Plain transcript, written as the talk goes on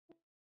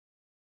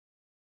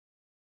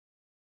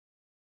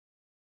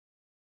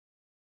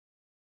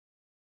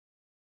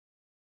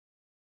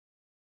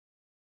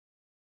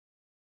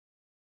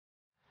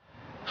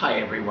Hi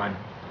everyone,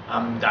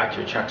 I'm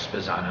Dr. Chuck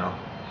Spezzano,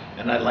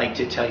 and I'd like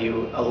to tell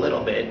you a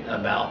little bit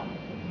about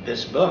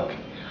this book.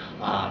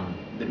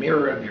 The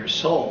Mirror of Your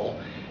Soul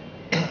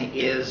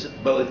is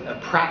both a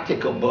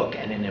practical book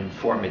and an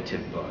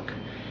informative book.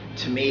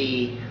 To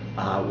me,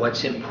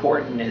 what's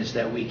important is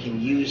that we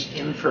can use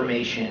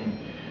information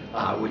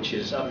which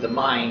is of the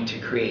mind to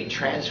create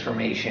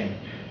transformation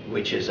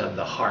which is of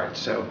the heart.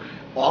 So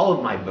all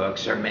of my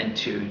books are meant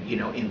to,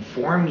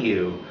 inform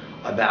you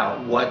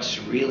about what's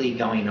really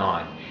going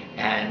on.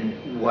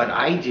 And what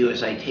I do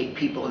is I take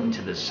people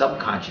into the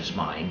subconscious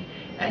mind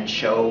and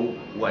show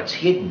what's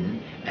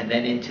hidden, and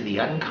then into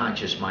the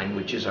unconscious mind,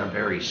 which is our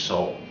very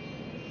soul.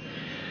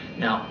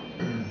 Now,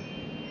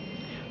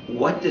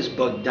 what this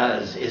book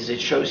does is it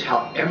shows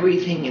how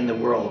everything in the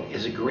world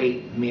is a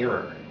great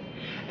mirror.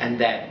 And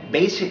that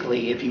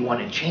basically, if you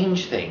want to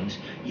change things,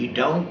 you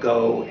don't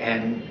go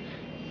and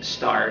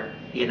start,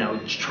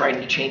 trying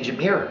to change a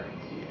mirror.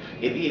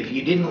 If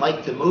you didn't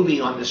like the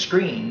movie on the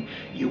screen,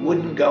 you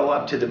wouldn't go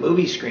up to the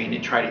movie screen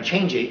and try to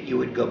change it. You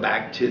would go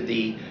back to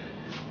the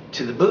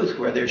booth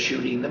where they're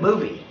shooting the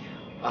movie.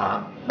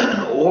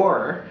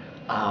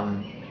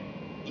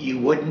 You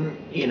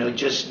wouldn't,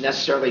 just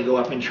necessarily go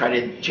up and try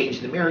to change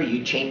the mirror.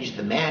 You change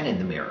the man in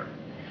the mirror.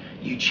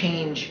 You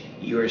change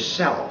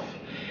yourself.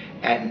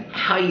 And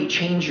how you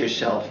change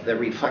yourself that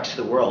reflects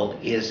the world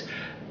is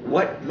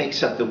what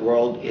makes up the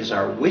world is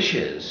our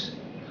wishes,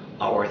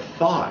 our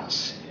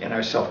thoughts, and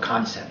our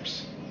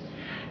self-concepts.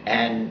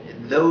 And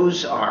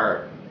those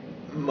are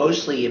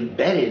mostly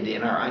embedded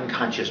in our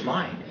unconscious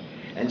mind.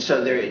 And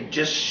so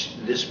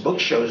this book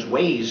shows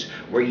ways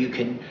where you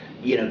can,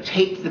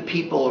 take the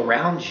people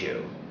around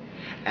you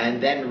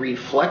and then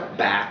reflect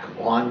back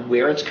on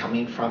where it's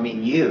coming from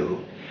in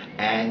you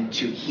and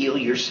to heal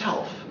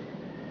yourself.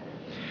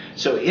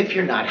 So if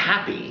you're not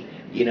happy,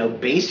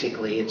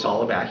 basically it's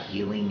all about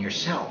healing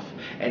yourself.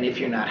 And if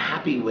you're not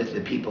happy with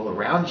the people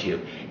around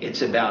you,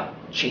 it's about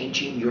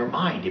changing your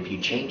mind. If you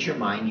change your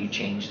mind, you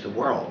change the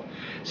world.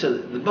 So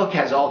the book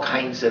has all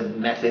kinds of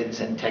methods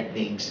and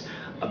techniques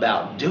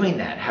about doing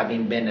that.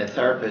 Having been a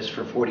therapist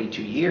for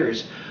 42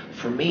 years,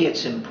 for me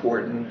it's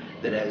important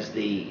that, as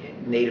the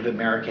Native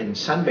American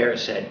sun bear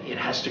said, it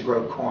has to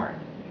grow corn.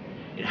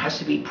 It has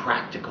to be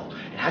practical.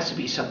 It has to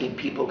be something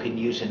people can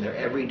use in their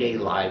everyday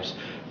lives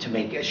to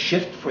make a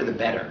shift for the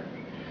better,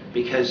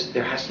 because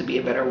there has to be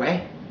a better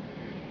way.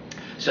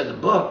 So the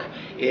book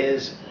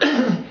is,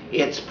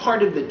 it's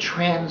part of the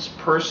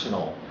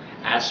transpersonal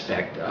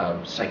aspect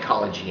of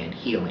psychology and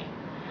healing.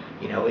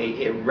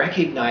 It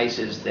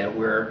recognizes that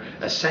we're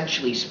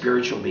essentially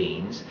spiritual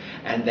beings,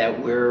 and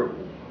that we're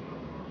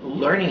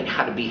learning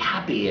how to be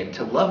happy and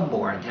to love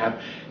more and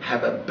to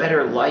have a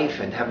better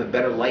life and have a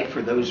better life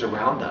for those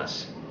around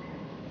us.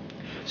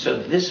 So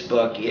this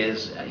book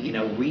is,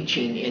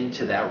 reaching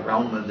into that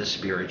realm of the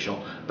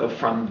spiritual, but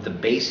from the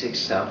basic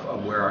stuff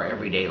of where our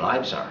everyday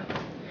lives are.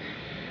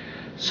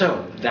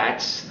 So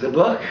that's the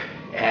book.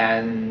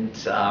 And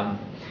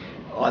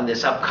on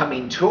this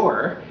upcoming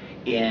tour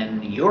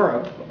in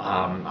Europe,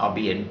 I'll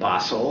be in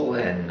Basel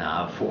and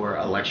for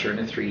a lecture in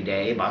a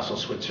 3-day, Basel,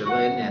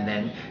 Switzerland, and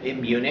then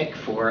in Munich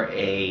for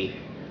a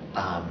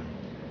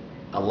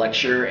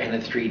lecture and a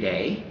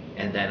 3-day,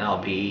 and then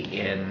I'll be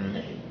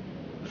in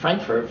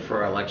Frankfurt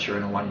for a lecture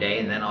in a 1-day,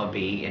 and then I'll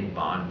be in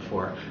Bonn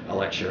for a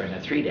lecture in a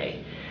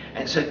 3-day.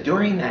 And so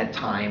during that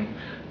time,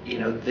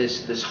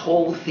 this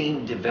whole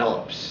theme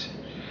develops.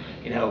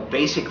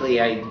 Basically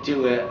I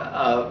do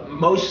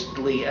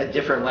mostly a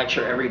different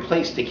lecture every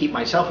place to keep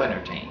myself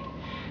entertained,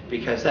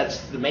 because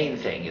that's the main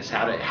thing, is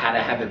how to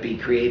have it be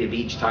creative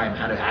each time,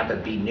 how to have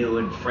it be new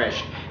and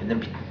fresh,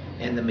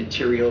 and the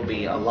material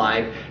be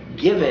alive,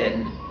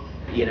 given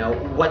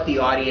what the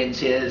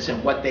audience is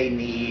and what they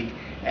need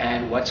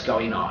and what's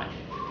going on.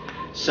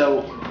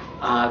 So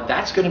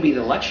that's going to be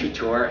the lecture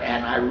tour,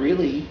 and I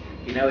really,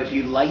 if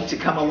you'd like to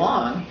come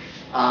along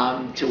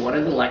to one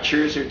of the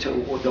lectures, or to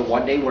the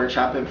 1-day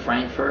workshop in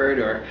Frankfurt,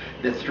 or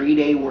the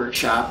 3-day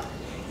workshop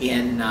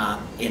in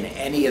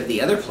any of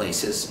the other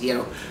places,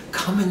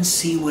 come and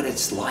see what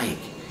it's like.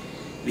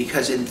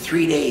 Because in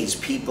 3 days,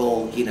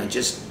 people,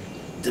 just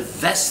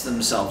divest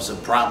themselves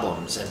of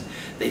problems, and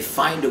they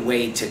find a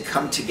way to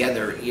come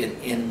together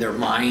in their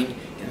mind,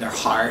 in their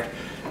heart,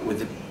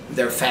 with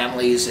their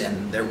families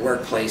and their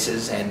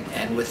workplaces,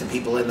 and with the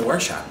people in the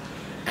workshop.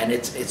 And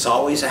it's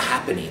always a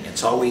happening,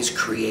 it's always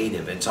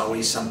creative, it's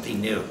always something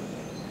new.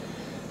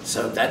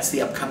 So that's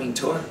the upcoming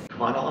tour.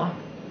 Come on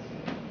along.